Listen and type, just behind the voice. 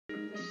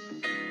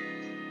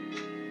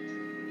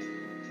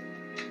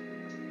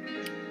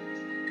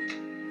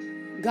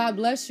God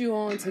bless you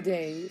on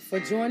today for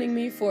joining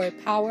me for a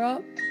power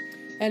up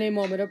and a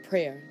moment of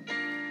prayer.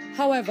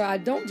 However, I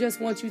don't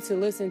just want you to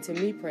listen to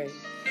me pray.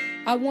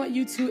 I want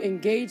you to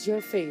engage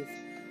your faith.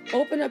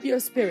 Open up your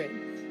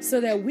spirit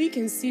so that we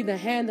can see the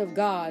hand of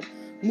God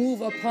move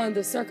upon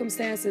the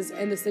circumstances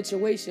and the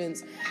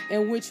situations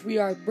in which we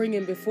are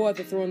bringing before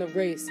the throne of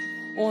grace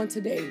on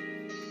today.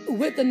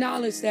 With the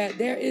knowledge that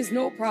there is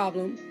no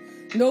problem,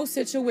 no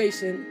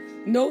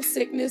situation, no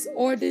sickness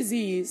or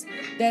disease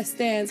that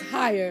stands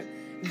higher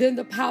than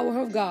the power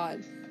of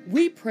God.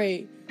 We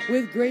pray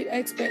with great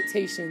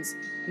expectations,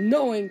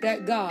 knowing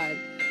that God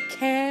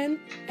can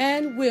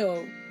and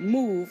will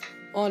move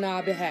on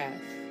our behalf.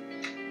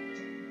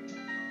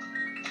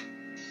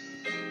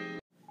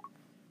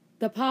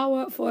 The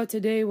power for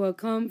today will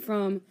come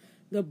from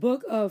the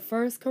book of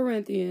 1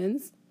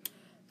 Corinthians,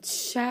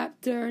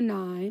 chapter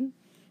 9,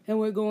 and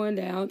we're going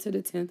down to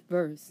the 10th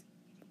verse.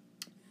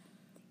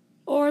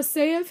 Or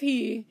saith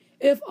he,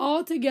 if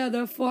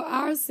altogether for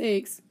our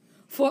sakes,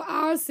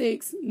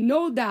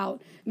 no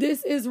doubt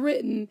this is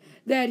written,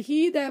 that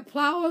he that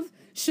ploweth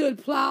should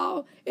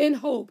plow in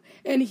hope,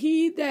 and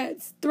he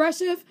that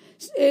thresheth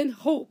in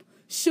hope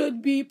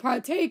should be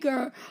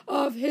partaker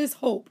of his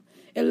hope.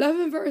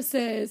 11 verse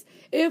says,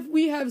 if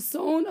we have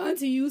sown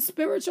unto you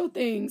spiritual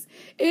things,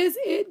 is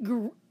it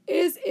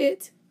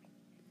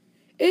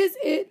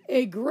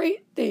a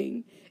great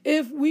thing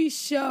if we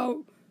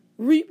shall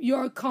reap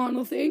your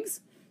carnal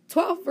things?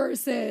 12 verse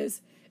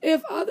says,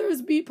 if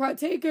others be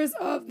partakers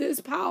of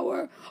this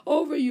power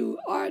over you,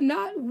 are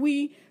not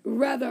we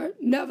rather?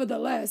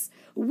 Nevertheless,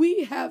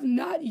 we have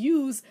not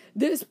used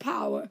this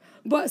power,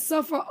 but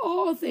suffer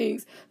all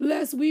things,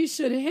 lest we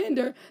should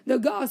hinder the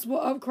gospel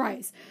of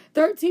Christ.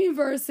 13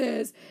 verse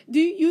says, do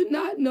you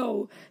not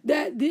know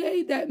that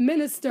they that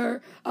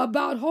minister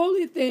about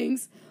holy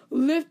things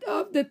live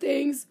of the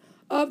things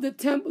of the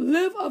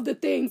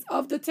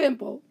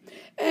temple,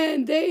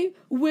 and they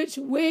which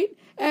wait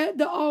at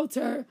the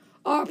altar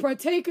are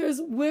partakers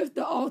with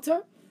the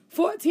altar?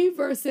 14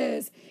 verse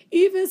says,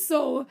 even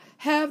so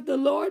have the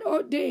Lord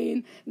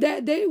ordained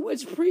that they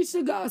which preach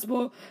the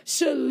gospel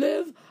should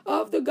live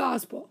of the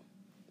gospel.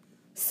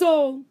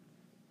 So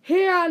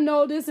here I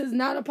know this is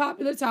not a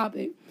popular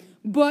topic,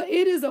 but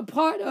it is a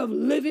part of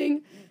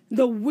living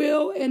the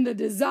will and the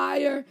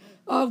desire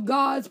of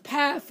God's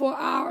path for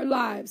our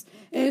lives.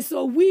 And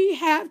so we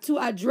have to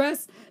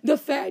address the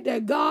fact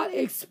that God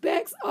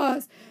expects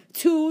us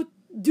to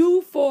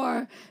do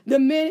for the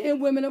men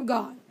and women of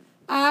God.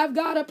 I've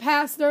got a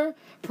pastor.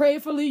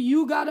 Prayerfully,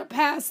 you got a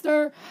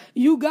pastor.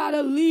 You got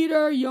a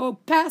leader. Your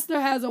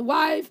pastor has a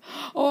wife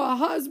or a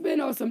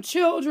husband or some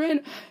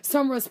children,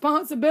 some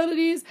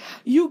responsibilities.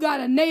 You got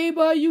a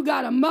neighbor. You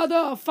got a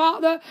mother, a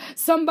father,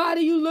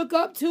 somebody you look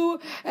up to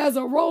as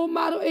a role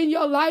model in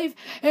your life.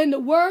 And the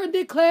word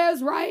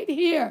declares right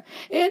here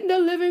in the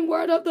living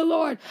word of the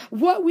Lord,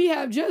 what we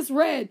have just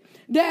read,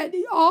 that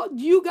all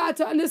you got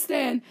to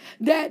understand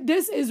that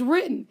this is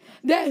written,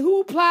 that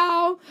who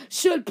plow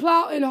should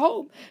plow in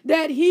hope,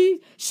 that he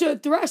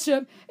should thresh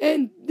up,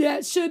 and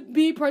that should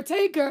be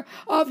partaker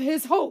of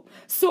his hope.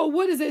 So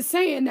what is it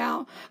saying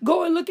now?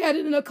 Go and look at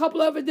it in a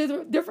couple of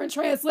different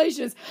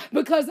translations,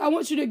 because I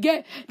want you to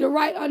get the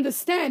right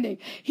understanding.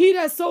 He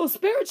that sows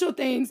spiritual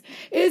things,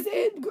 is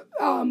it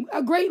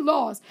a great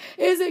loss?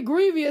 Is it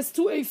grievous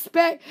to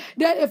expect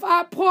that if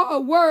I pour a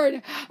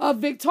word of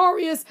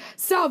victorious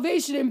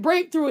salvation and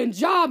breakthrough and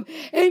job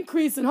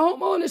increase and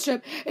home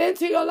ownership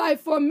into your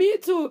life, for me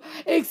to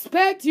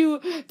expect you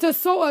to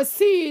sow a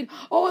seed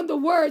on the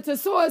word, to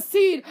sow a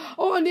seed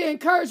on the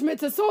encouragement,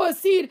 to sow a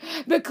seed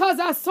because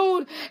I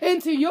sowed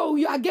into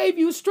you. I gave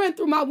you strength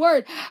through my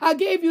word. I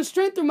gave you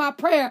strength through my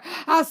prayer.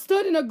 I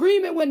stood in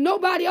agreement when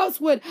nobody else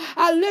would.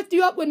 I lift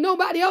you up when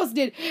nobody else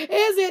did.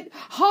 Is it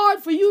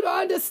hard for you to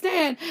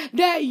understand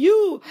that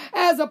you,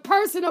 as a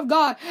person of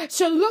God,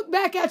 should look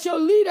back at your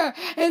leader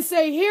and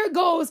say, here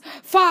goes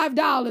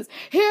 $5.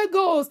 Here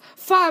goes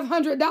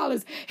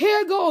 $500.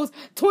 Here goes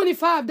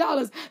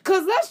 $25.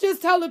 Because let's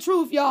just tell the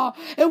truth, y'all.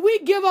 If we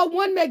give up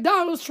one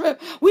McDonald's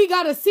trip, we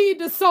got a seed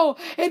to sow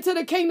into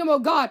the kingdom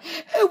of God.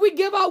 If we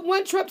give up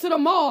one trip to the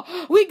mall,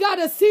 we got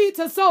a seed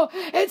to sow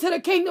into the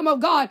kingdom of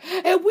God.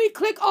 If we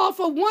click off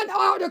of one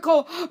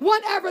article,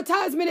 one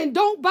advertisement, and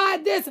don't buy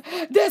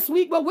this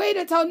week, but wait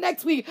until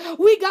next week,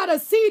 we got a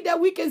seed that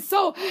we can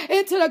sow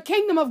into the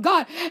kingdom of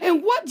God.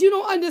 And what you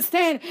don't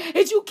understand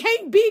is you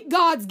can't beat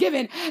God's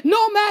giving,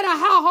 no matter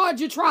how hard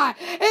you try.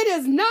 It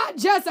is not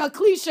just a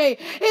cliche.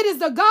 It is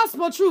the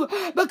gospel truth,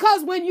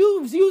 because when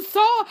you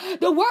sow,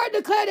 the word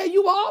declared that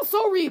you will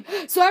also reap.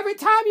 So every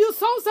time you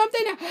sow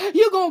something,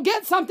 you're going to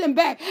get something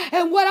back.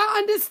 And what I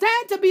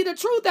understand to be the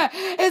truth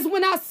is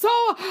when I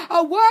sow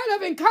a word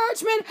of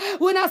encouragement,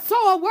 when I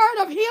sow a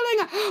word of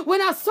healing,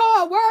 when I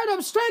sow a word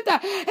of strength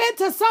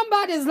into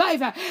somebody's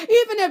life,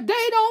 even if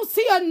they don't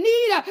see a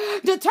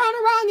need to turn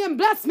around and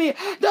bless me,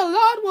 the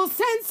Lord will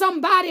send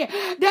somebody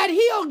that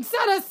he'll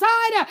set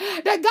aside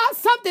that got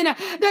something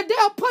that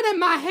they'll put in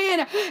my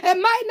hand. It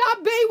might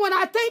not be when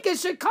I think it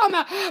should come,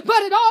 but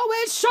it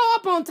always show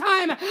up on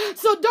time.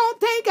 So don't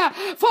think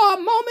for a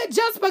moment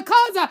just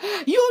because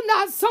you're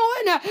not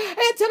sowing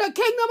into the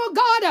kingdom of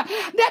God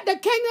that the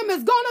kingdom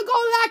is going to go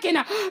lacking,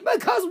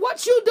 because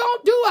what you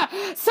don't do,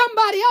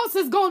 somebody else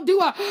is going to do.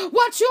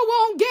 What you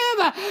won't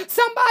give,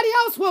 somebody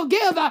else will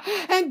give.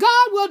 And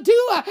God will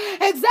do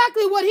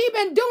exactly what He's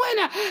been doing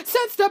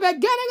since the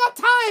beginning of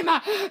time.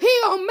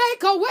 He'll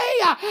make a way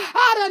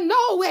out of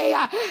no way.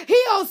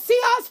 He'll see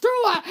us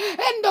through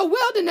in the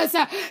wilderness.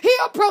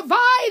 He'll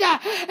provide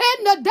in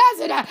the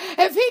desert.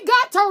 If He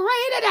got to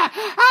rain it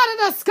out of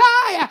the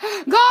sky,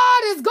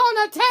 God is going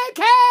to take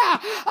care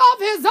of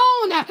His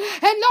own.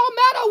 And no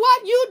matter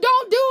what you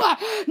don't do,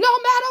 no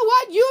matter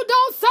what you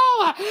don't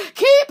sow,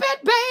 keep it,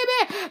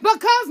 baby,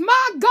 because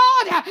my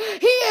God,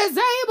 He is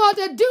able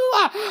to do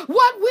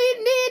what we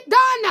need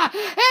done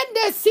in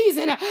this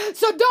season.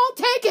 So don't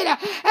take it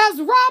as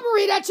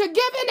robbery that you're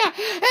giving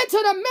into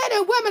the men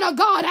and women of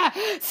God.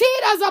 See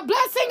it as a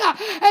blessing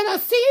and a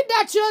seed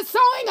that you're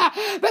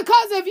sowing,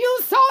 because if you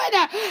sow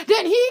it,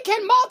 then He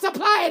can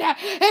multiply it.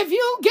 If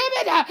you give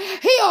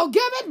it, He'll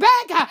give it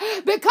back,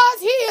 because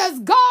He is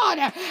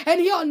God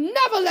and He'll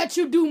never let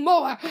you do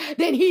more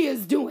than He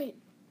is doing.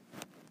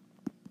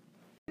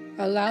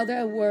 Allow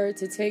that word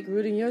to take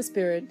root in your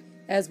spirit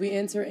as we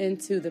enter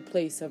into the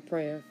place of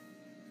prayer.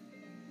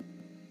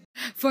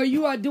 For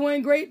you are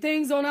doing great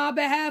things on our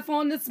behalf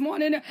on this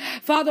morning.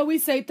 Father, we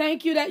say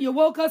thank you that you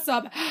woke us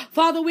up.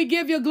 Father, we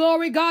give you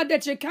glory, God,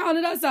 that you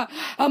counted us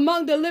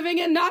among the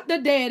living and not the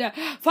dead.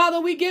 Father,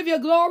 we give you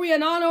glory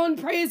and honor and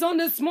praise on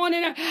this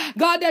morning,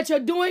 God, that you're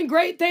doing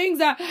great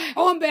things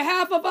on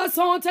behalf of us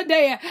on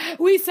today.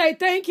 We say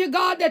thank you,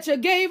 God, that you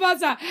gave us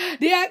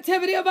the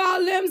activity of our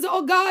limbs,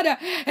 oh God,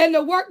 and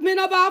the workmen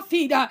of our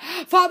feet.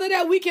 Father,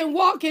 that we can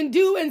walk and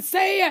do and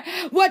say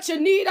what you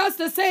need us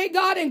to say,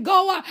 God, and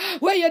go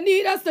where you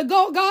need us to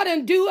go, God,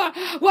 and do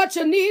what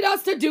you need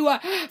us to do.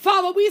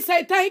 Father, we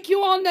say thank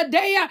you on the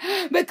day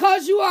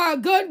because you are a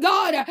good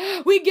God.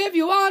 We give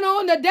you honor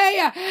on the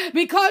day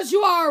because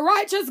you are a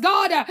righteous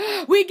God.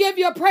 We give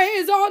you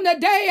praise on the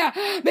day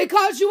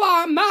because you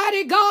are a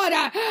mighty God.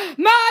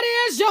 Mighty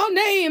is your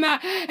name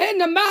in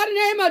the mighty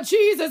name of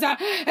Jesus.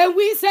 And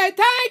we say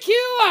thank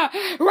you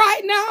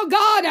right now,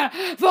 God,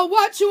 for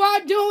what you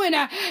are doing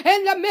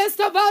in the midst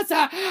of us.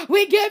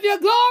 We give you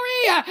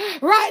glory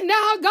right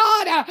now,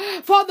 God,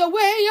 for the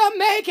way you're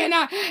making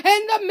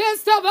in the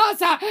midst of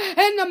us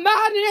in the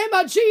mighty name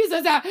of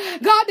Jesus.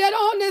 God, that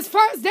on this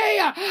first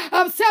day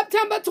of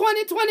September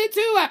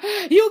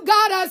 2022, you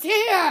got us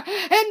here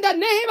in the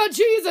name of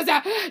Jesus.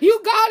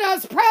 You got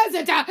us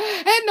present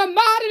in the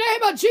mighty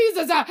name of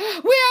Jesus.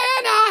 We are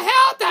in our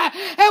health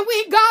and we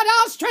got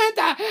our strength,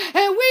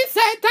 and we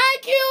say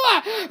thank you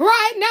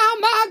right now,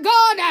 my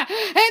God,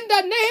 in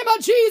the name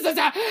of Jesus,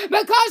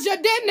 because you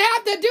didn't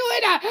have to do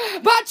it,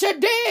 but you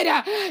did.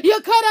 You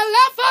could have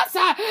left us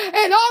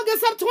in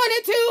August of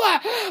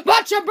 22,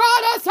 but you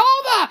brought us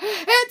over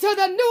into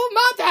the new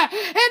month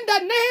in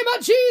the name of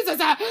Jesus.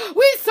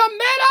 We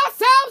submit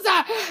ourselves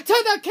to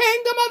the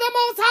kingdom of the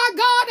Most High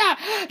God,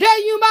 that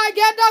you might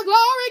get the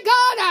glory,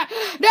 God,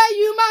 that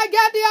you might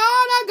get the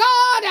honor,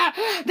 God,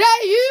 that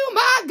you,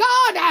 my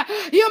God,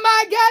 you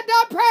might get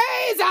the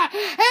praise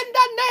in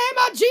the name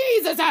of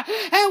Jesus.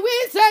 And we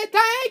say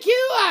thank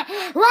you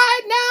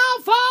right now,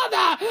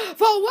 Father,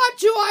 for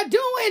what you are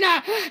doing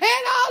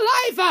in our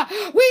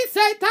life. We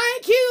say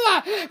thank you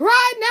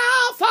right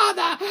now,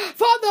 Father,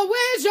 for the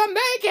ways you're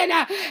making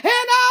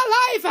in our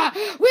life.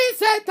 We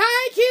say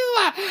thank you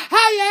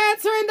how you're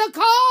answering the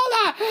call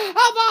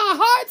of our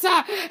hearts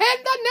in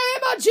the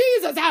name of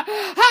Jesus,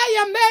 how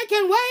you're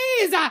making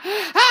ways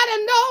out of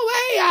no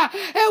way.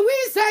 And we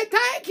say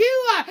thank you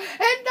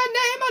in the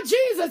name of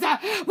Jesus.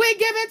 We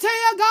give it to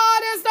you, God,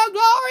 it's the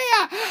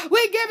glory.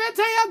 We give it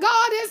to you,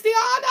 God, it's the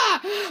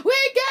honor. We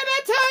give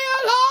it to you,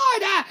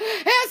 Lord,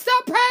 it's the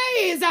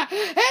praise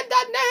in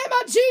the name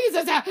of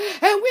Jesus.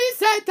 And we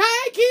say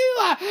thank you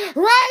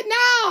right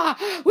now.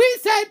 We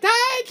say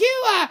thank you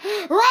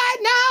right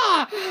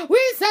now.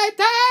 We say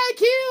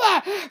thank you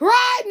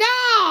right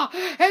now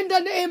in the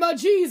name of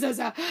Jesus.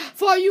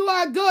 For you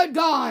are good,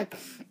 God.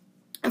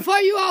 For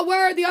you are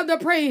worthy of the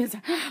praise,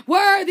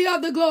 worthy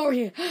of the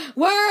glory,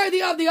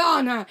 worthy of the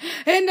honor.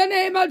 In the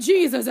name of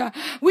Jesus,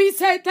 we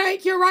say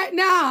thank you right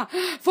now,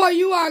 for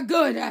you are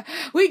good.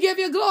 We give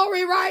you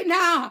glory right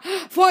now,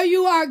 for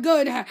you are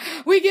good.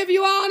 We give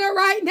you honor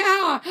right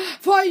now,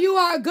 for you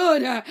are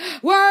good.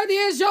 Worthy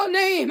is your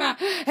name,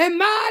 and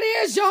mighty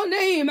is your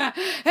name, and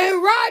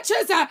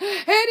righteous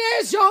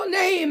it is your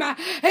name,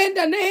 in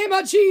the name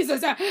of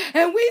Jesus.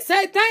 And we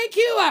say thank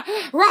you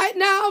right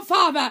now,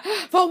 Father,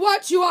 for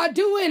what you are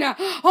doing doing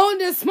on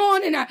this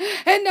morning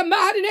in the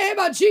mighty name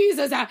of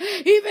Jesus.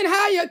 Even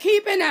how you're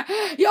keeping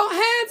your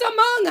hands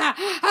among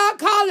our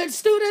college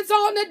students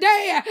on the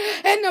day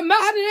in the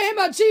mighty name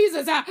of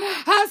Jesus.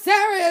 How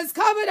Sarah is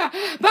covered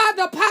by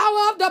the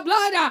power of the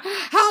blood.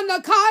 How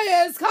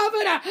Nakaya is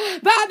covered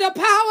by the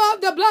power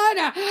of the blood.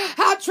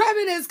 How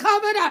Trevin is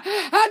covered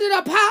under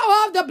the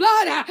power of the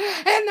blood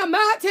in the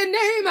mighty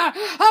name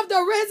of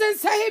the risen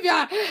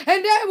Savior.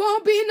 And there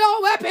won't be no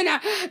weapon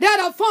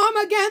that'll form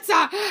against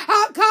our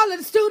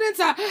college students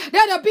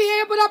that'll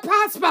be able to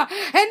prosper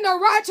in the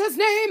righteous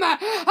name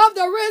of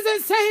the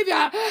risen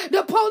Savior.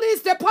 The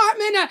police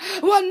department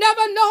will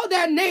never know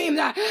their names.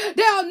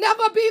 They'll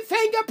never be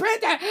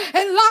fingerprinted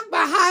and locked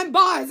behind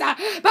bars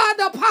by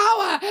the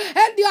power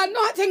and the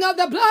anointing of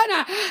the blood.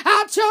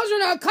 Our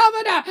children are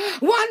covered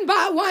one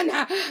by one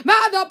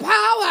by the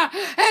power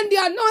and the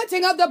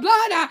anointing of the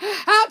blood.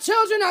 Our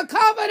children are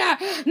covered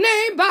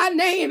name by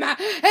name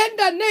in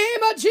the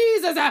name of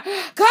Jesus.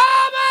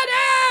 Cover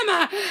them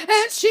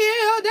and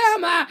shield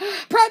them.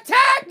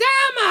 Protect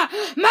them,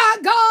 my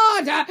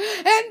God,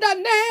 in the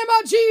name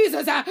of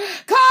Jesus.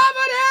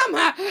 Cover them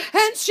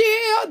and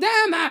shield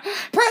them.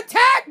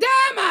 Protect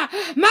them,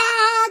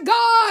 my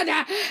God,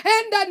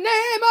 in the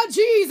name of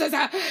Jesus.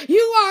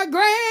 You are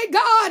great,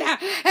 God,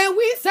 and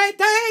we say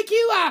thank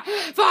you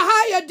for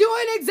how you're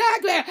doing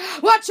exactly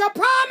what you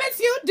promised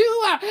you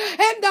do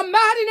in the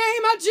mighty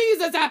name of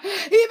Jesus.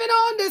 Even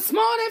on this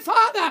morning,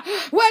 Father,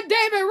 where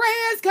David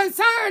Ray is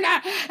concerned,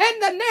 in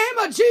the name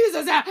of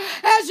Jesus,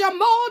 as you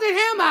molded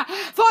him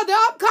for the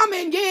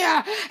upcoming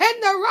year, in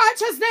the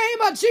righteous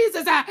name of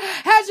Jesus,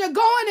 as you're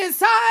going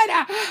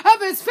inside of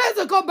his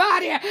physical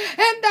body,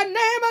 in the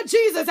name of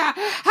Jesus,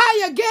 how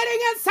you're getting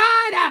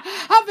inside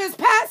of his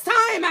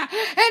pastime,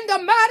 in the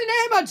mighty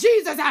name of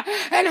Jesus,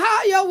 and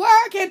how you're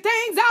working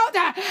things out,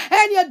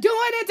 and you're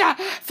doing it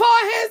for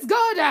his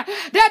good,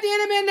 that the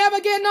enemy never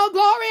get no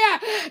glory,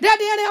 that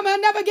the enemy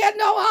never get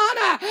no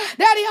honor,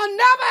 that he'll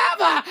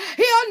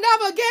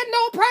never get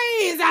no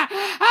praise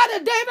out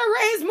of David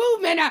Ray's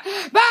movement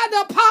by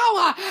the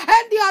power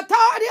and the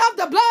authority of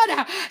the blood.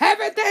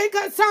 Everything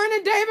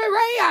concerning David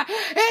Ray,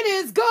 it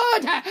is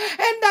good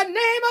in the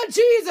name of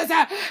Jesus,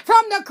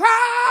 from the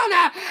crown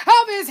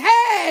of his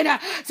head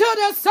to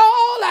the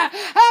sole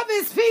of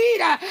his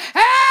feet.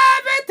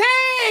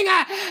 Everything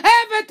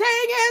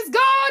is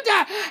good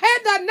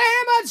in the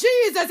name of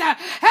Jesus.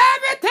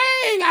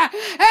 Everything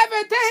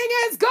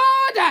is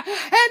good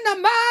in the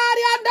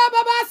mighty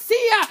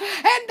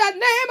in the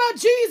name of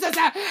Jesus.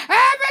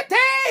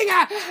 Everything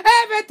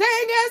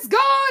is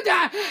good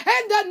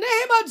in the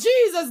name of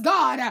Jesus,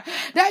 God.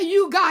 That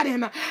you got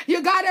him.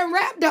 You got him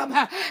wrapped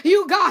up.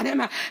 You got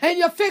him and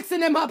you're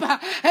fixing him up.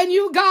 And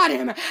you got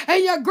him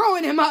and you're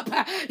growing him up.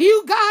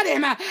 You got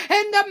him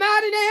in the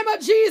mighty name of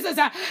Jesus.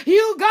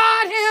 You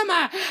got him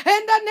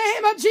in the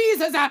name of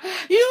Jesus.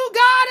 You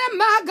got him,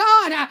 my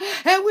God.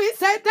 And we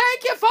say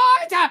thank you for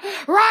it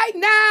right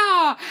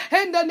now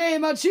in the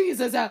name of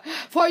Jesus.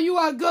 For you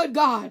are good,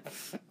 God.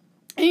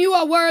 And you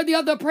are worthy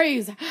of the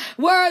praise,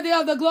 worthy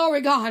of the glory,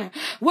 God,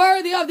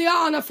 worthy of the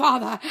honor,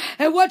 Father.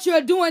 And what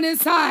you're doing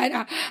inside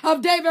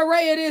of David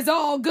Ray, it is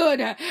all good.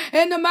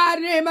 In the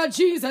mighty name of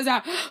Jesus,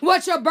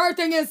 what you're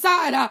birthing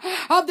inside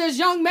of this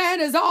young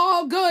man is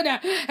all good.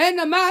 In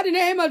the mighty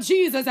name of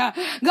Jesus,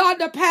 God,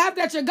 the path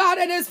that you got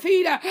at his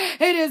feet,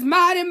 it is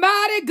mighty,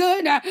 mighty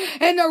good.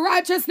 In the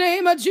righteous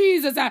name of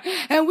Jesus.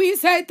 And we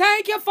say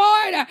thank you for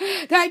it.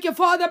 Thank you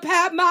for the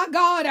path, my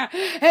God.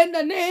 In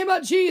the name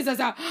of Jesus,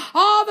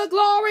 all the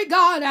glory,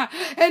 God,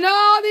 and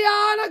all the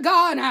honor,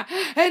 God,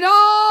 and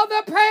all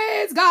the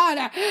praise,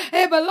 God,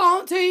 it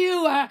belongs to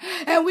you.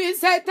 And we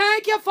say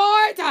thank you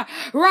for it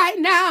right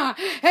now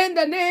in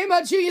the name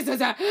of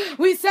Jesus.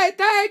 We say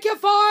thank you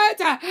for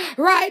it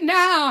right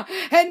now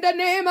in the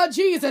name of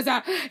Jesus.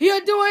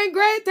 You're doing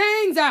great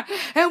things,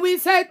 and we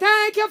say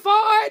thank you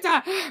for it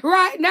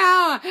right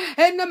now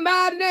in the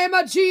mighty name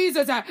of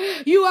Jesus.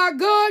 You are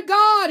good,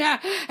 God,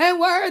 and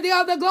worthy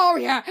of the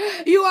glory.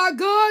 You are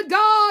good,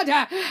 God,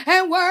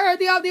 and worthy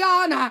of the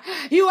honor.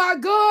 You are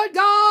good,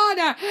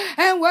 God,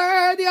 and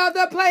worthy of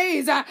the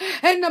praise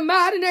in the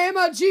mighty name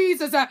of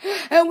Jesus.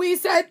 And we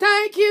say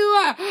thank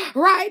you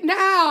right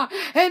now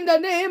in the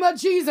name of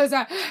Jesus,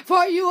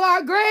 for you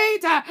are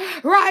great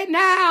right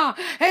now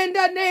in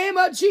the name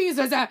of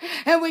Jesus.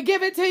 And we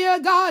give it to you,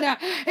 God.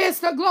 It's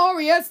the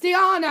glory, it's the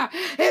honor,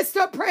 it's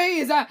the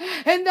praise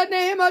in the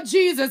name of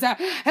Jesus.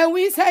 And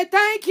we say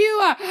thank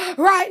you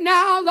right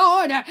now,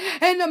 Lord,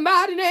 in the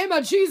mighty name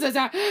of Jesus.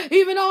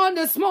 Even on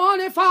this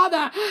morning,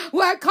 Father,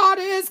 where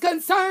Carter is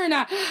concerned,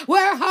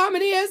 where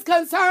Harmony is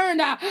concerned,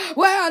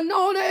 where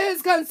Anona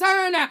is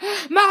concerned,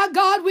 my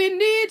God, we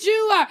need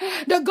you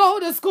to go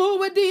to school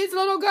with these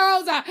little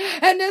girls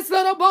and this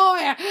little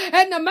boy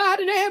in the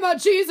mighty name of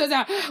Jesus.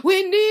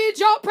 We need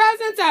your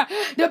presence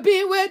to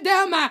be with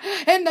them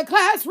in the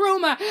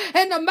classroom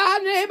in the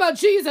mighty name of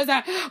Jesus.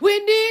 We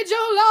need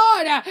you,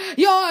 Lord,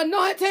 your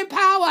anointing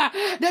power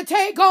to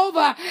take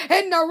over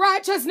in the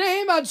righteous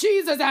name of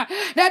Jesus,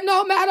 that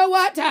no matter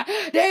what what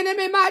the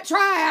enemy might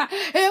try,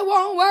 it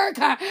won't work.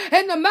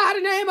 In the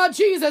mighty name of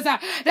Jesus,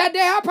 that they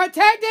are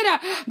protected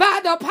by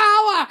the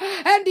power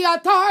and the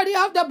authority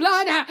of the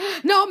blood.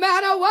 No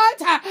matter what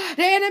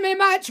the enemy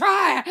might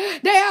try,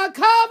 they are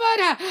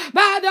covered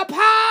by the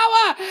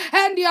power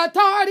and the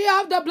authority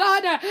of the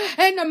blood.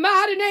 In the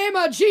mighty name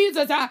of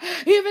Jesus,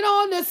 even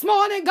on this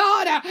morning,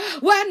 God,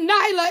 when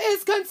Nyla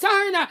is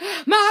concerned,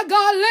 my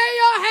God, lay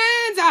your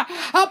hands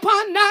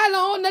upon Nyla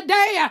on the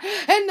day,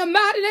 in the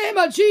mighty name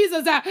of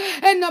Jesus,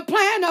 in the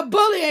plan of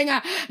bullying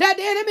that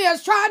the enemy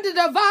is trying to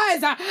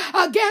devise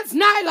against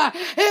Nyla,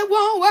 it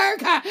won't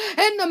work.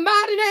 In the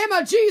mighty name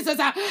of Jesus,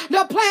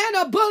 the plan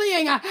of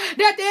bullying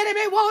that the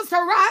enemy wants to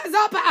rise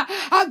up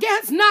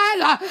against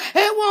Nyla,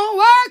 it won't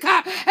work.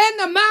 In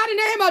the mighty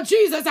name of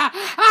Jesus,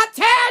 I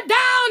tear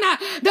down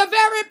the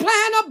very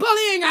plan of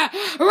bullying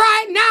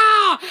right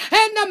now.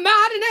 In the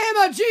mighty name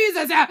of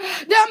Jesus,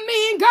 the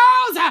mean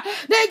girls,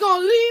 they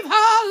gonna leave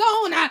her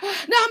alone.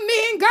 The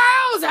mean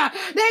girls,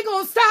 they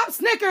gonna stop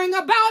snickering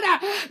about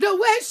the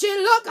way she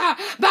look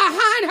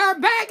behind her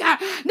back.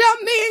 The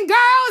mean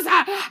girls,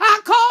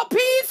 I call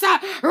peace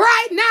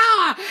right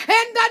now.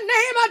 In the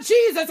name of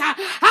Jesus,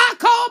 I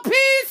call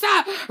peace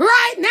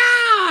right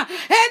now.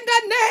 In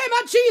the name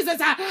of Jesus,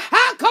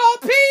 I call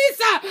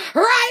peace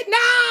right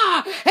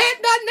now. In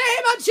the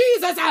name of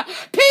Jesus,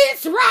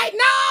 peace right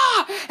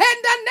now. In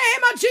the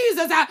name of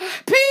Jesus,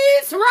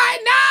 peace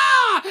right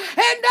now.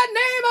 In the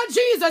name of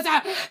Jesus,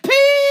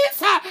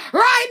 peace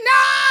right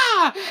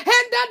now.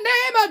 In the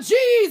name of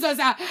Jesus,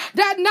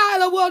 that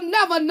Nyla will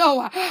never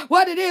know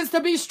what it is to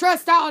be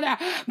stressed out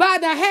by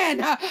the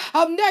hand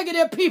of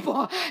negative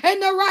people. In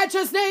the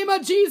righteous name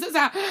of Jesus,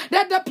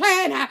 that the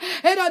plan,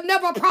 it'll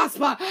never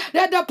prosper.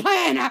 That the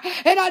plan,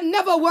 it'll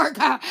never work.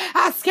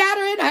 I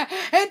scatter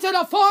it into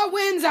the four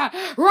winds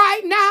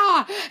right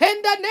now.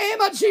 In the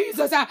name of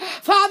Jesus,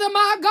 Father,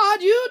 my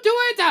God, you do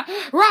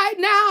it right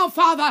now,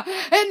 Father.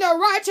 In the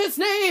righteous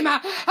name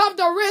of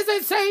the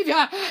risen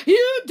Savior,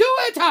 you do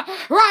it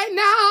right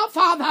now,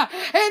 Father.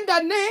 In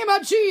the name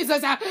of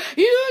Jesus,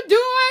 you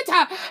do it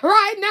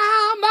right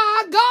now,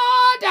 my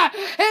God.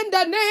 In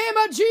the name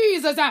of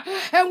Jesus,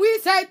 and we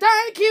say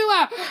thank you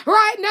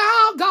right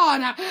now,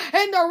 God.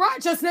 In the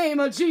righteous name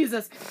of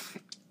Jesus.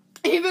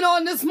 Even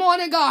on this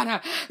morning,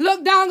 God,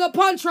 look down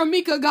upon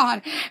Tramika,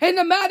 God, in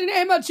the mighty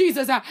name of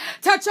Jesus.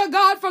 Touch her,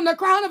 God, from the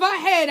crown of her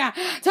head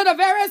to the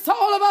very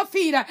sole of her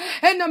feet,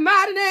 in the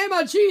mighty name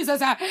of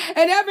Jesus.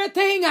 And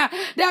everything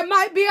that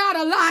might be out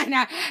of line,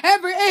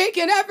 every ache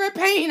and every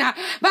pain,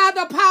 by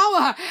the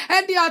power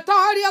and the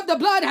authority of the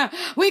blood,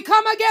 we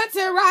come against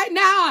it right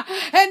now,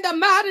 in the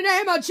mighty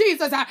name of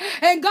Jesus.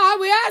 And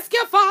God, we ask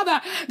you, Father,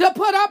 to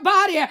put our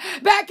body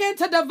back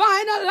into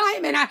divine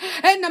alignment,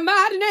 in the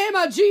mighty name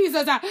of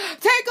Jesus.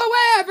 Take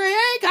away every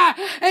ache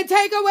and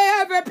take away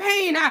every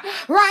pain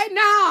right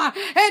now,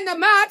 in the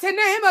mighty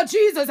name of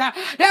Jesus.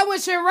 That when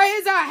she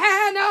raise her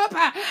hand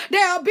up,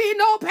 there'll be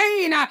no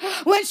pain.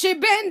 When she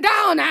bend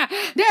down,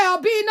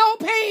 there'll be no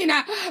pain.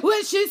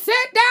 When she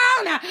sit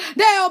down,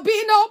 there'll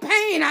be no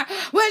pain.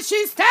 When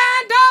she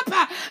stand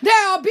up,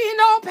 there'll be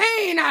no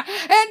pain.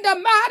 In the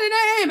mighty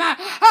name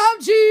of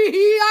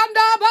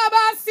Jesus,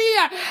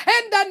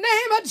 in the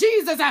name of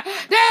Jesus,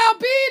 there'll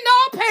be no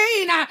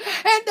pain.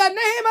 In the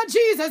name of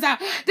Jesus,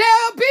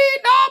 there'll be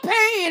no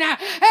pain.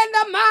 In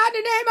the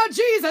mighty name of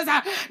Jesus,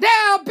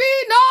 there'll be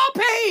no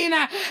pain.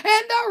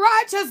 In the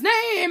righteous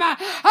name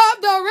of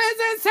the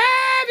risen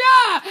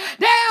Savior,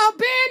 there'll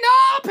be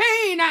no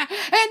pain.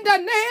 In the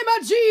name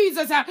of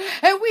Jesus,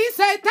 and we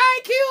say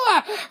thank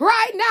you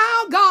right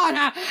now,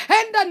 God,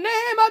 in the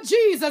name of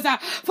Jesus,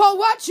 for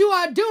what you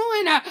are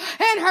doing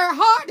in her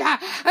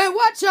heart, and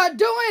what you're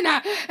doing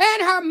in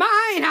her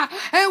mind,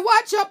 and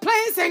what you're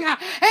placing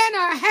in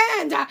her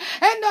hand,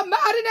 in the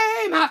mighty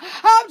name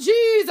of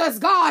Jesus,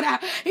 God.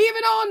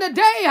 Even on the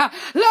day,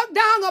 look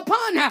down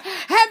upon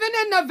heaven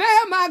and the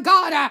veil, my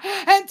God,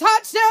 and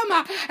touch them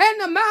in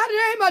the mighty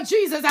name of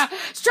Jesus.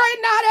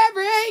 Straighten out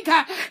every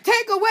ache,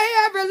 take away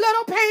every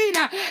little pain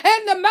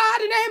in the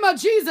mighty name of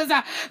Jesus.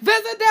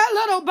 Visit their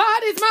little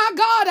bodies, my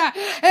God,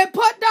 and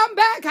put them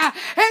back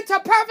into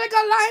perfect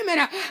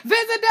alignment.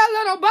 Visit their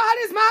little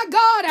bodies, my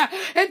God,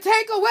 and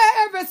take away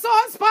every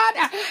sore spot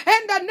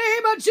in the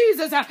name of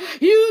Jesus.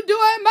 You do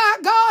it, my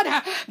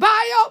God, by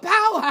your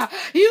power.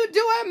 You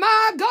do it,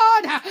 my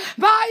God,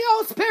 by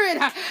your spirit.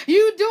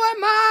 You do it,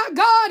 my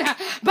God,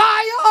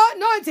 by your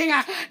anointing,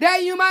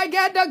 that you might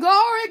get the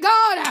glory,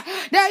 God,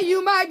 that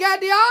you might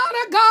get the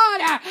honor,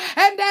 God,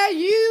 and that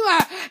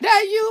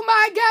you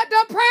might get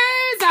the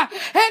praise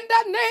in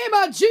the name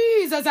of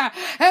Jesus.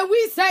 And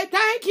we say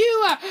thank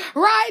you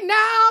right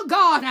now,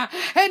 God,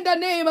 in the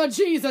name of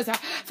Jesus,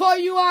 for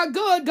you are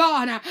good,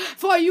 God,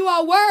 for you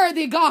are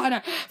worthy,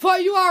 God, for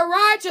you are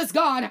righteous,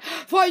 God,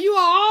 for you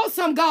are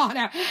awesome, God,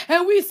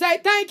 and we say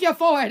thank you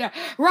for it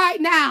right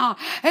now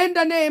in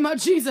the name of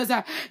Jesus.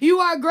 You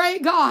are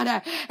great,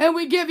 God, and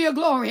we give you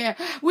glory.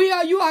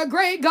 You are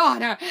great,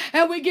 God,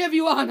 and we give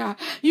you honor.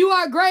 You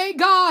are great,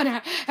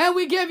 God, and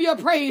we give you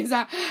praise.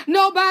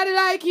 Nobody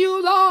like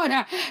you, Lord,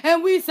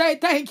 and we say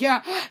thank you.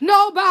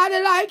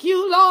 Nobody like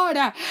you, Lord.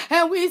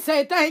 And we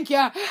say thank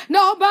you.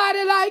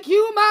 Nobody like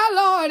you, my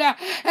Lord.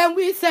 And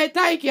we say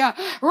thank you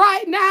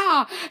right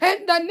now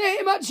in the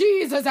name of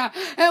Jesus.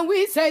 And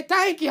we say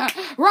thank you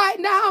right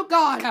now,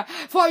 God,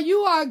 for you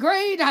are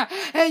great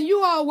and you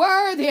are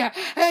worthy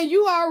and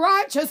you are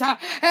righteous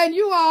and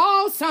you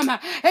are awesome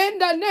in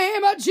the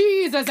name of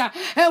Jesus.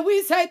 And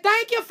we say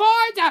thank you for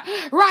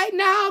it right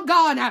now,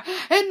 God,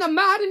 in the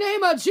mighty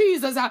name of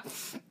Jesus.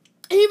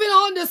 Even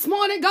on this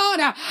morning,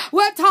 God,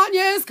 where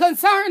Tanya is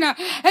concerned,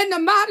 in the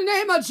mighty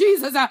name of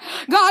Jesus,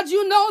 God,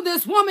 you know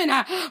this woman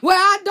where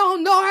I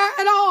don't know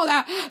her at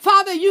all.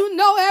 Father, you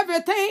know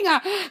everything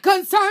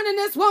concerning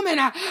this woman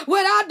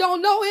where I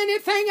don't know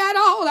anything at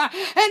all.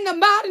 In the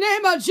mighty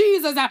name of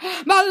Jesus,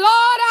 my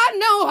Lord, I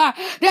know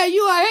that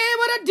you are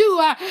able to do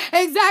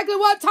exactly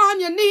what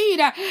Tanya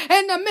needs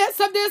in the midst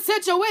of this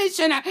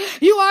situation.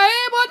 You are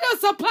able to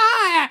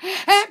supply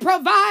and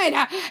provide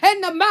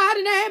in the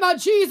mighty name of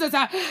Jesus.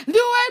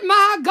 Do it,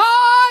 my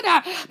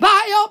God,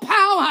 by your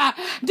power.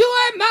 Do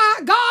it, my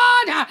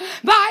God,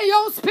 by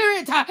your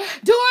spirit.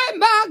 Do it,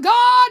 my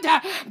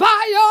God, by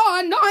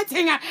your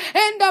anointing.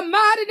 In the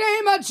mighty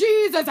name of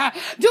Jesus.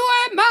 Do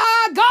it,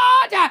 my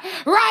God,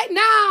 right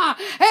now.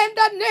 In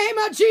the name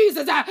of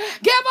Jesus.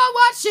 Give her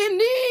what she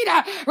needs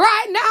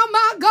right now,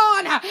 my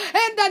God.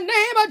 In the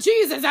name of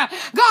Jesus.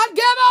 God,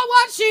 give her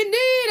what she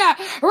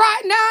needs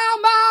right now,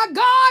 my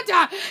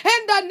God.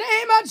 In the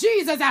name of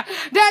Jesus.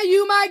 That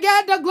you might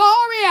get the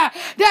glory.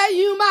 That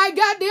you might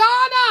get the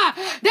honor,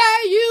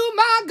 that you,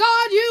 my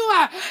God,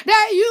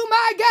 that you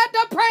might get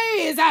the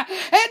praise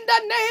in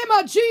the name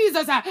of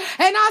Jesus.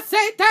 And I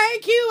say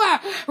thank you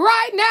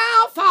right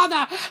now,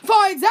 Father,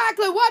 for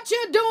exactly what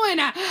you're doing.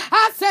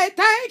 I say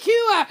thank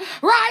you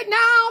right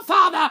now,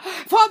 Father,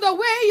 for the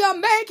way you're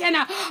making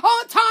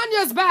on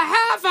Tanya's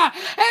behalf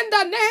in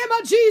the name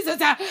of Jesus.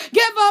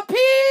 Give her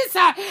peace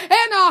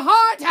in her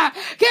heart.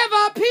 Give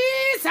her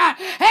peace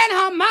in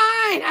her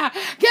mind.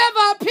 Give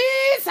her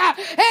peace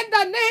in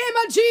the name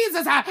of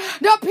Jesus.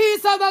 The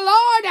peace of the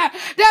Lord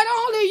that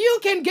only you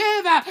can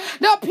give.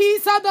 The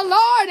peace of the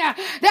Lord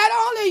that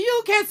only you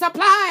can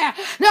supply.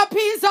 The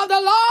peace of the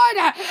Lord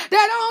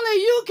that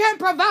only you can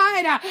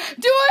provide.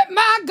 Do it,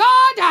 my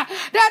God,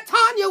 that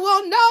Tanya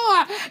will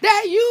know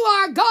that you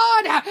are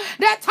God.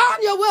 That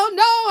Tanya will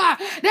know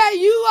that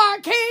you are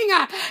King.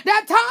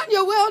 That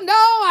Tanya will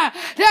know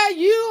that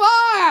you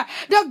are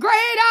the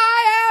great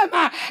I am.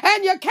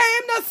 And you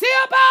came to see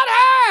about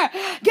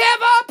her. Give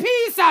her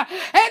peace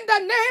in the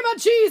name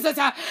of Jesus.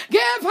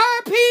 Give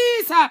her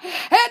peace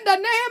in the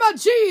name of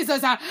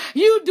Jesus.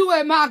 You do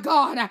it, my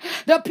God.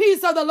 The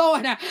peace of the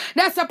Lord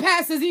that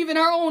surpasses even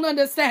her own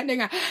understanding.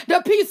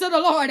 The peace of the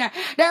Lord that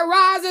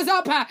rises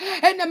up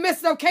in the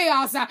midst of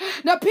chaos.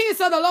 The peace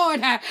of the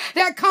Lord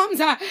that comes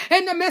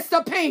in the midst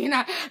of pain.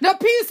 The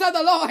peace of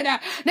the Lord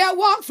that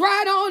walks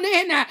right on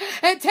in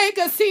and take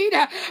a seat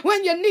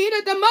when you need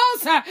it the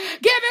most.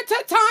 Give it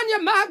to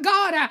Tanya, my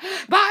God,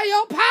 by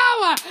your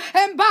power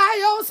and by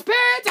your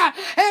spirit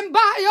and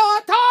by your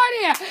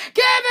authority.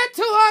 Give it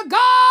to her,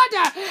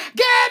 God.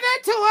 Give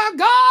it to her,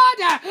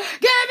 God.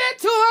 Give it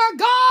to her,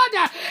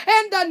 God,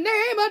 in the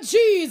name of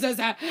Jesus,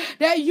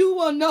 that you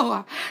will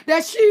know,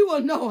 that she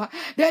will know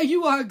that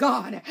you are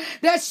God,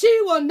 that she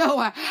will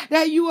know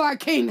that you are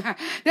King,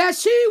 that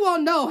she will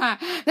know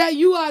that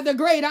you are the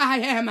great I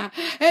am,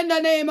 in the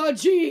name of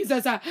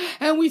Jesus.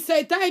 And we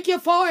say thank you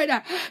for it,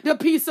 the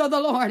peace of the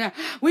Lord.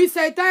 We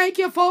say thank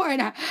you for it,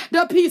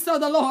 the peace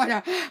of the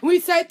Lord. We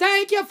say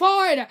thank you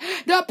for it,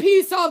 the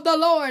peace of the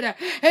Lord,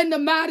 in the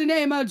mighty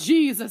name of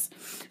Jesus.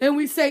 And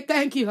we say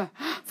thank you,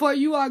 for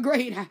you are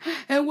great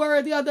and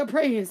worthy of the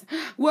praise,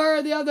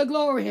 worthy of the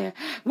glory,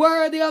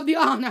 worthy of the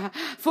honor,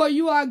 for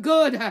you are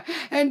good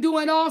and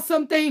doing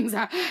awesome things,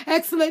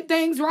 excellent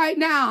things right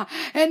now,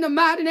 in the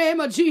mighty name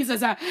of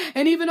Jesus.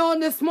 And even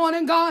on this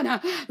morning,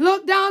 God,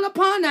 look down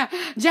upon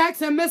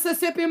Jackson,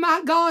 Mississippi,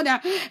 my God,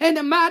 in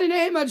the mighty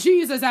name of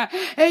Jesus.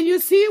 And you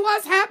see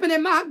what's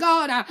happening, my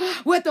God,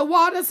 with the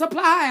water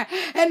supply,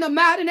 in the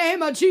mighty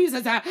name of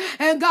Jesus.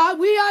 And God,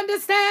 we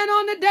understand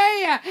on the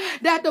day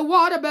that the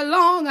water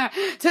belongs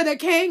to the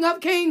King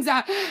of Kings,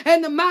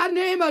 in the mighty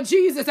name of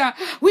Jesus.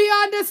 We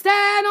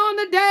understand on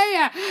the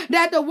day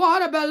that the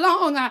water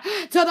belongs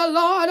to the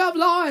Lord of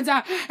Lords,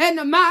 in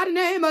the mighty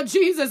name of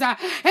Jesus.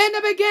 In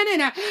the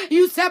beginning,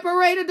 you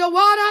separated the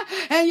water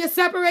and you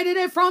separated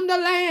it from the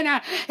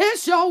land.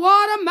 It's your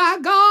water, my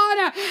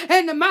God,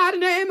 in the mighty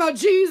name of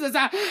Jesus.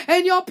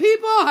 And your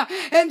people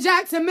in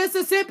Jackson,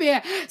 Mississippi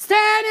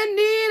stand in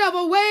need of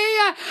a way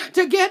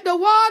to get the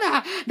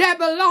water that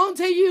belongs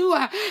to you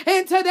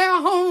into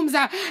their homes,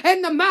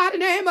 in the mighty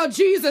name of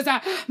Jesus.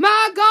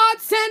 My God,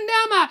 send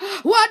them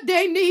what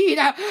they need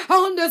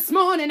on this morning.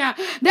 morning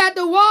that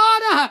the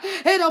water,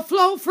 it'll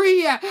flow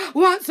free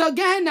once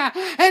again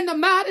in the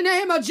mighty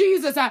name of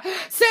Jesus.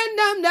 Send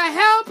them the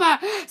help.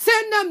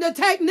 Send them the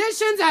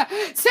technicians.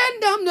 Send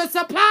them the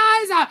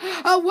supplies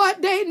of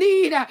what they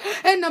need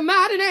in the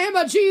mighty name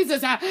of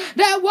Jesus.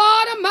 That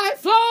water might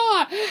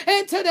flow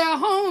into their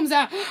homes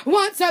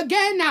once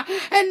again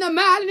in the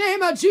mighty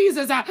name of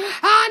Jesus.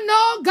 I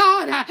know,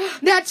 God,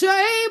 that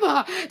you're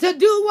able to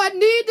do what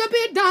needs to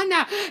be done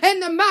in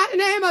the mighty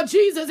name of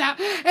Jesus.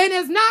 And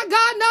it's not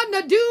got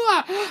nothing to do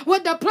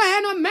with the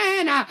plan of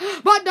man,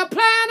 but the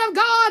plan of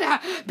God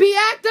be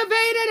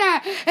activated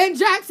in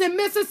Jackson,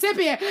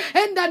 Mississippi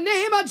in the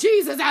name of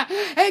Jesus.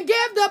 And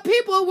give the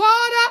people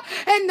water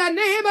in the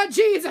name of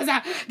Jesus.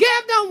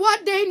 Give them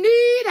what they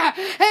need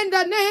in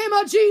the name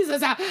of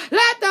Jesus.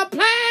 Let the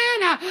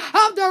plan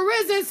of the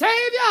risen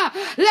Savior,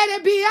 let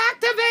it be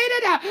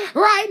activated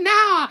right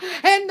now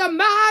in the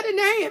mighty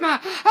name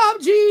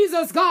of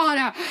Jesus,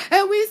 God.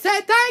 And we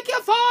say thank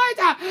you for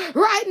it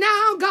right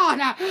now,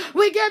 God.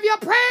 We give you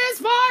praise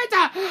for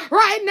it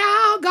right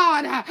now,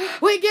 God.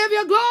 We give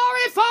you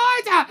glory for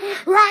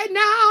it right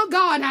now,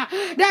 God,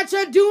 that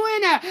you're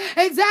doing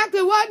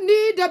exactly what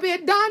needs to be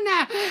done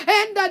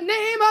in the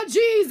name of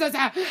Jesus.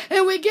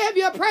 And we give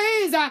you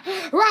praise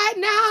right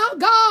now,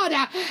 God,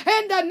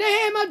 in the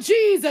name of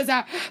Jesus,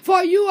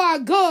 for you are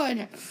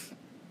good.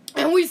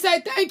 And we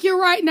say thank you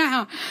right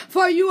now,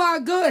 for you are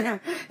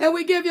good. And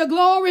we give you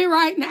glory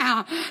right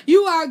now.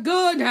 You are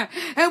good.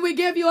 And we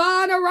give you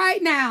honor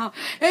right now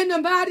in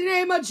the mighty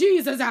name of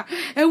Jesus.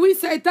 And we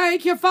say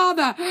thank you,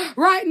 Father,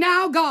 right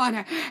now,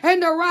 God, in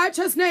the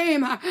righteous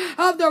name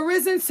of the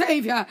risen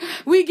Savior.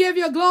 We give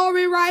you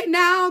glory right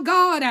now,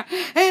 God,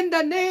 in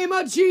the name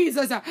of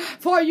Jesus.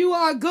 For you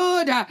are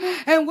good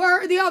and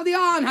worthy of the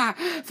honor.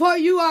 For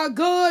you are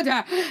good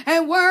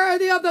and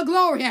worthy of the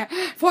glory.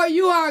 For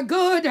you are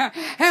good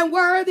and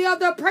worthy of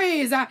the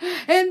praise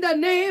in the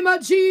name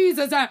of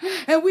Jesus.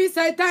 And we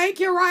say thank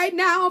you right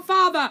now,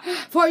 Father,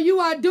 for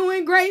you are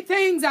doing great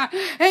things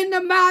in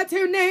the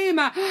mighty name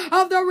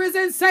of the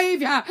risen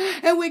Savior.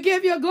 And we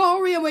give you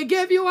glory and we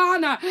give you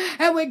honor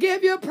and we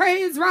give you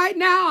praise right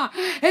now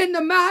in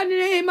the mighty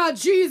name of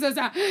Jesus.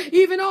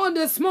 Even on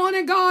this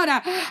morning, God,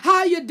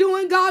 how you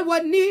doing, God,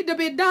 what need to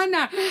be done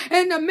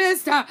in the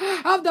midst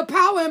of the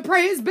Power and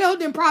Praise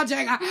Building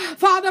Project.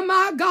 Father,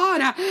 my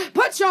God,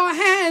 put your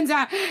hands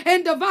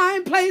in divine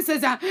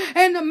places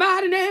in the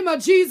mighty name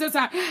of Jesus.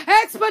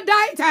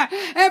 Expedite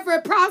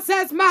every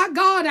process, my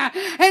God,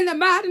 in the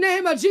mighty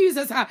name of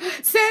Jesus.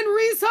 Send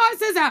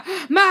resources,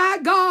 my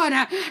God,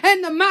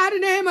 in the mighty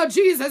name of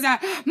Jesus.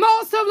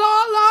 Most of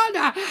all,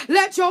 Lord,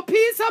 let your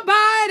peace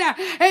abide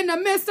in the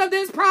midst of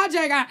this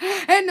project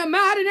in the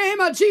mighty name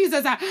of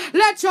Jesus.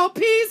 Let your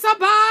peace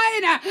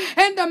abide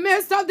in the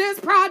midst of this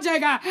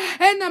project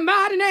in the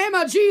mighty name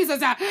of Jesus.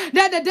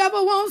 That the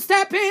devil won't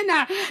step in,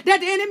 that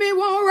the enemy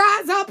won't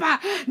rise up,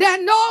 that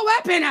no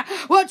weapon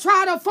will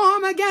try to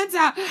form against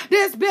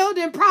this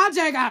building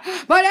project,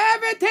 but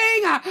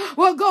everything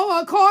will go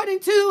according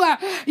to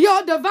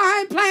your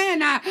divine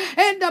plan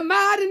in the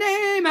mighty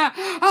name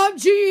of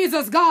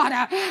Jesus, God.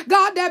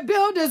 God, that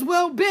builders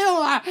will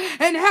build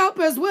and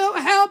helpers will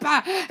help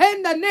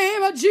in the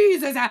name of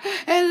Jesus.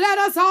 And let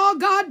us all,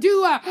 God,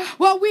 do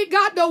what we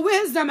got the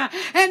wisdom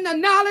and the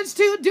knowledge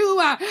to do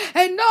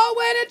and know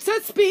when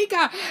to speak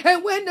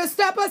and when to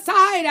step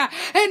aside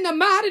in the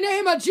mighty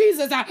name of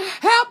Jesus.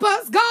 Help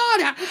us,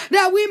 God,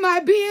 that we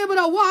might be able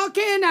to walk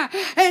in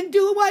and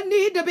do what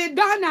needs to be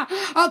done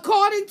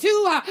according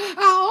to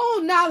our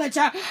own knowledge,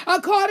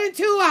 according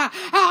to our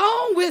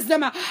own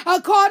wisdom,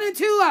 according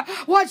to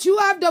what you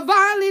have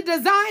divinely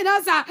designed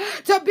us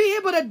to be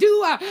able to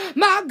do,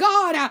 my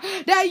God,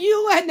 that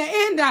you in the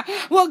end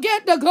will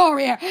get the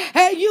glory,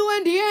 and you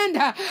in the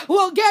end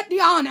will get the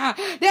honor,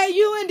 that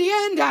you in the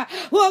end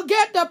will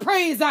get the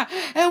praise.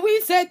 And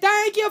we say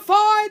thank you for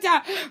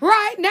it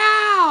right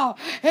now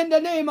in the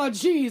name of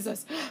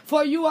Jesus,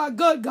 for you are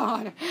good,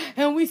 God.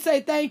 And we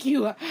say thank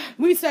you.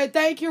 We say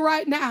thank you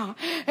right now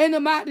in the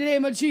mighty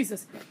name of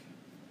Jesus.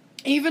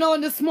 Even on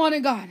this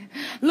morning, God,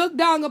 look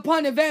down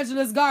upon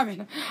Evangelist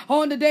Garvin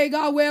on the day,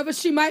 God, wherever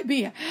she might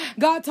be.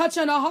 God, touch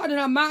her heart and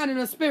her mind and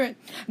her spirit.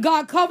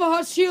 God, cover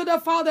her, shield her,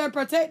 Father, and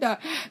protect her,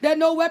 that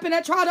no weapon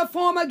that try to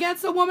form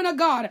against a woman of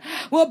God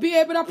will be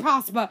able to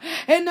prosper.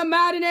 In the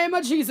mighty name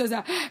of Jesus,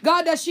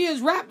 God, that she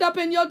is wrapped up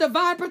in your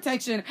divine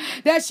protection,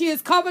 that she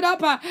is covered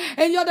up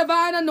in your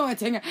divine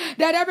anointing,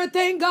 that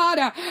everything,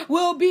 God,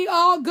 will be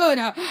all good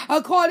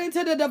according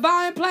to the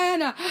divine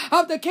plan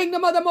of the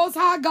kingdom of the Most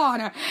High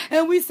God.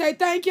 And we say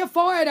thank you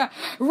for it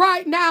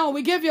right now.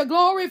 We give you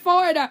glory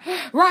for it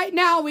right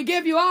now. We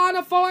give you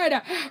honor for it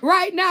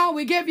right now.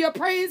 We give you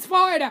praise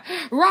for it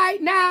right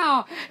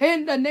now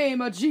in the name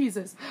of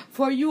Jesus.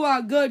 For you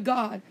are good,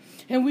 God.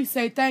 And we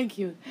say thank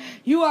you.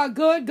 You are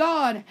good,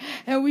 God.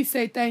 And we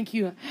say thank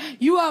you.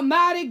 You are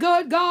mighty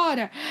good,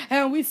 God.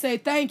 And we say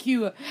thank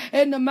you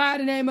in the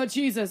mighty name of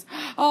Jesus.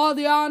 All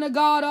the honor,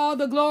 God, all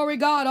the glory,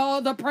 God,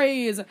 all the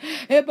praise,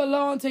 it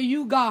belongs to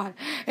you, God,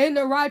 in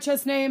the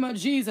righteous name of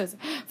Jesus.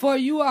 for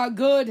you are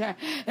good,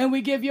 and we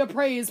give you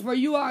praise, for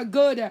you are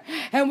good,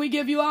 and we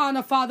give you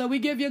honor, Father. We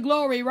give you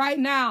glory right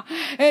now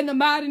in the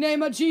mighty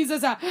name of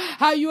Jesus.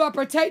 How you are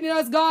protecting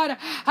us, God,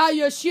 how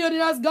you're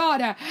shielding us,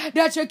 God,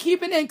 that you're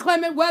keeping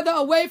inclement weather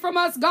away from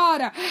us,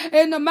 God,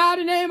 in the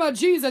mighty name of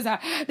Jesus.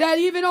 That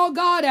even, oh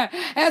God,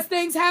 as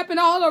things happen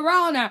all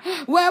around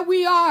where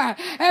we are,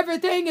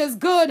 everything is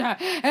good,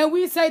 and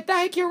we say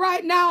thank you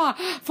right now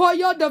for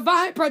your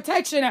divine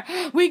protection.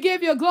 We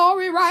give you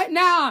glory right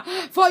now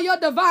for your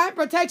divine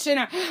protection.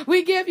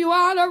 We give you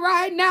honor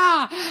right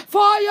now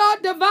for your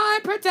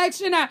divine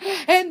protection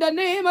in the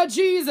name of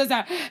Jesus.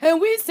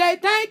 And we say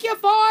thank you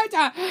for it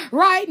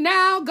right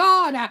now,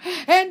 God,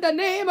 in the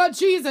name of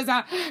Jesus.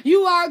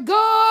 You are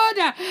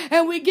good,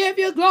 and we give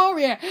you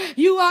glory.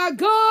 You are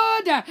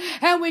good,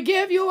 and we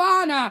give you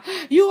honor.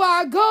 You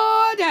are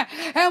good,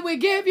 and we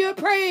give you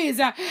praise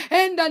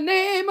in the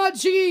name of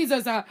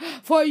Jesus.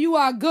 For you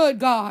are good,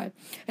 God,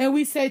 and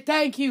we say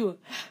thank you.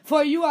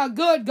 For you are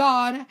good,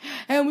 God,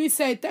 and we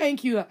say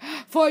thank you.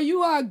 For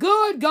you are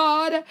good,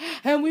 God,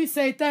 and we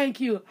say thank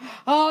you.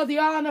 All the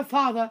honor,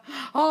 Father,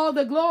 all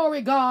the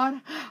glory,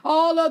 God,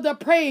 all of the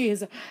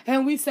praise,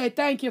 and we say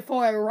thank you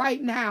for it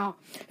right now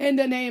in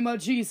the name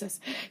of Jesus.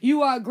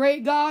 You are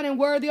great, God, and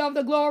worthy of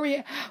the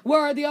glory,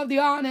 worthy of the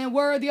honor, and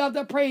worthy of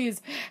the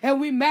praise,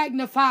 and we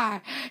magnify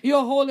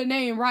your holy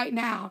name right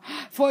now.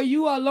 For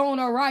you alone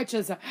are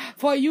righteous,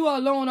 for you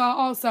alone are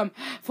awesome,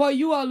 for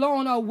you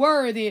alone are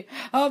worthy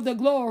of the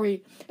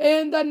glory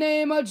in the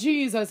name of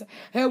Jesus.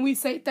 And we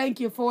say thank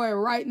you for it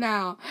right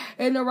now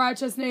in the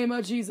righteous name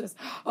of Jesus.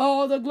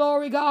 All the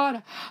glory,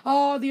 God,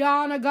 all the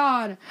honor,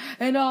 God,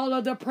 and all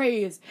of the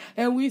praise.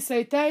 And we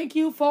say thank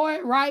you for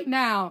it right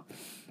now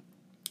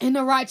in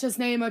the righteous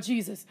name of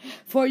Jesus.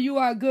 For you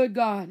are good,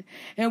 God,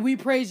 and we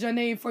praise your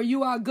name. For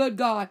you are good,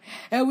 God,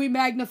 and we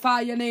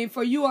magnify your name.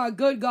 For you are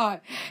good, God,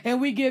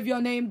 and we give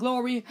your name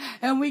glory,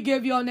 and we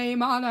give your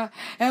name honor,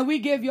 and we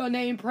give your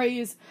name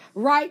praise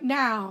right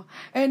now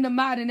in the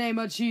mighty name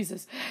of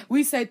Jesus.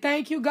 We say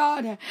thank you,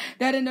 God,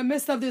 that in the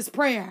midst of this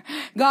prayer,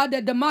 God,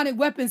 that demonic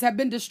weapons have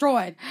been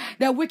destroyed,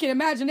 that wicked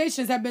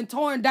imaginations have been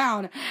torn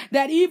down,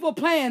 that evil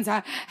plans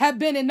have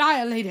been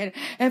annihilated.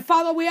 And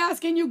Father, we're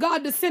asking you,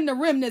 God, to send the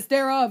remnants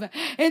thereof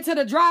into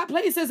the dry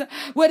places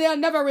where they'll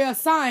never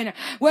reassign,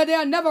 where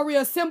they'll never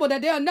reassemble,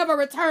 that they'll never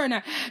return,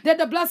 that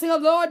the blessing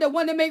of the Lord, the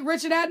one that make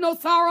rich and add no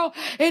sorrow,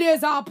 it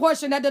is our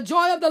portion, that the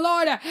joy of the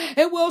Lord,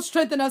 it will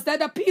strengthen us, that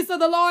the peace of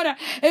the Lord,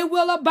 it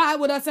will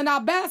abide with us, and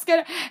our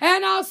basket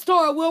and our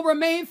store will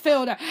remain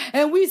filled.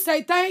 And we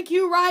say thank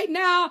you right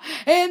now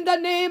in the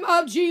name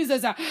of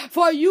Jesus,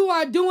 for you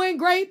are doing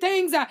great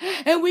things,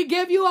 and we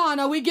give you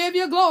honor, we give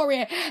you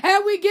glory,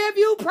 and we give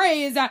you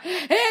praise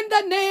in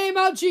the name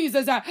of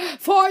Jesus.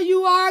 For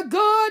you are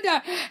good,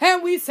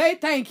 and we say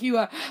thank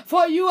you.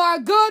 For you are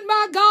good,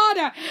 my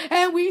God,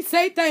 and we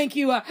say thank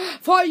you.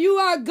 For you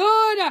are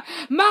good,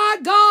 my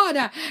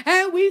God,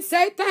 and we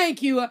say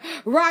thank you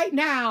right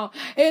now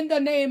in the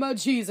name of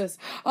Jesus.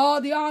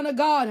 All the honor,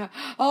 God,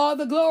 all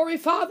the glory,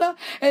 Father,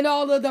 and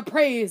all of the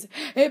praise,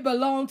 it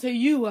belongs to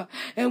you,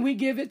 and we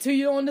give it to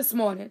you on this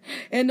morning.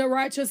 In the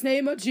righteous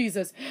name of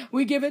Jesus,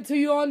 we give it to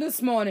you on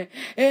this morning.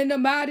 In the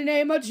mighty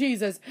name of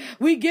Jesus,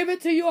 we give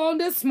it to you on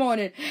this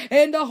morning.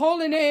 In the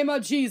holy name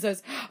of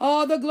Jesus,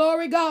 all the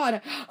glory, God,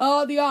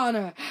 all the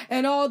honor,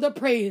 and all the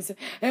praise.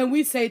 And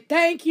we say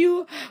thank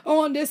you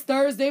on this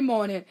Thursday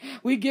morning.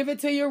 We give it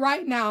to you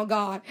right now,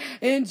 God,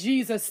 in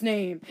Jesus'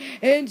 name.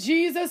 In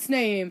Jesus'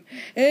 name.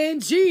 In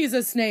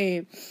Jesus'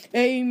 name.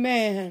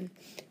 Amen.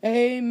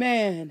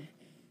 Amen.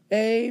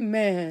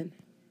 Amen.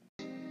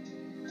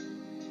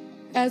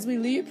 As we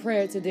lead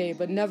prayer today,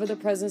 but never the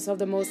presence of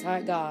the Most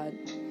High God,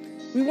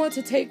 we want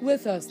to take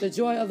with us the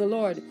joy of the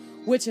Lord,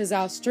 which is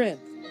our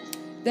strength,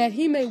 that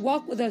he may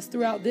walk with us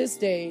throughout this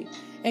day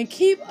and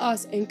keep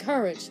us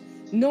encouraged,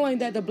 knowing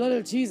that the blood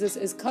of Jesus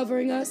is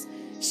covering us,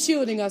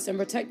 shielding us, and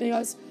protecting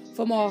us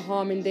from all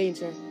harm and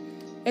danger.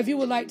 If you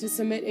would like to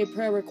submit a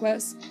prayer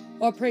request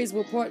or praise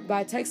report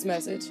by text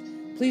message,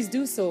 please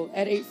do so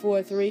at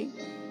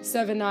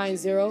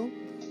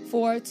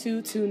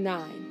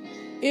 843-790-4229.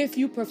 If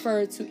you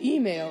prefer to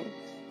email,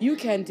 you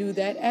can do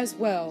that as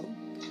well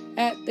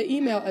at the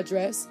email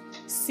address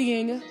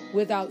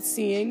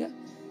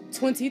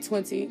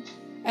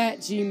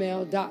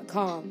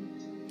seeingwithoutseeing2020@gmail.com.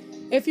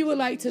 If you would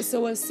like to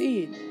sow a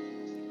seed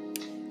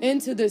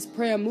into this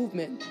prayer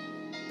movement,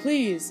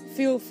 please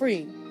feel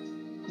free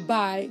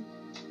by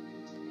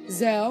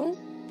Zelle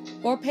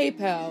or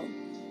PayPal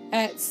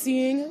at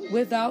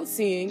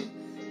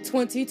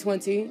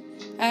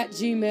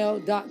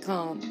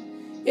seeingwithoutseeing2020@gmail.com.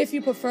 If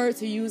you prefer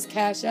to use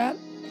Cash App,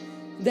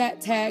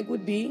 that tag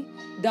would be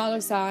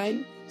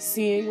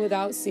 $Seeing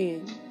Without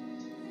Seeing.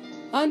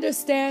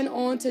 Understand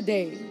on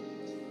today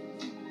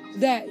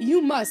that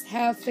you must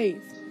have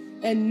faith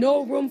and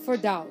no room for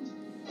doubt.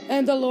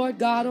 And the Lord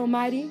God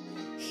Almighty,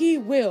 he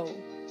will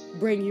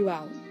bring you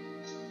out.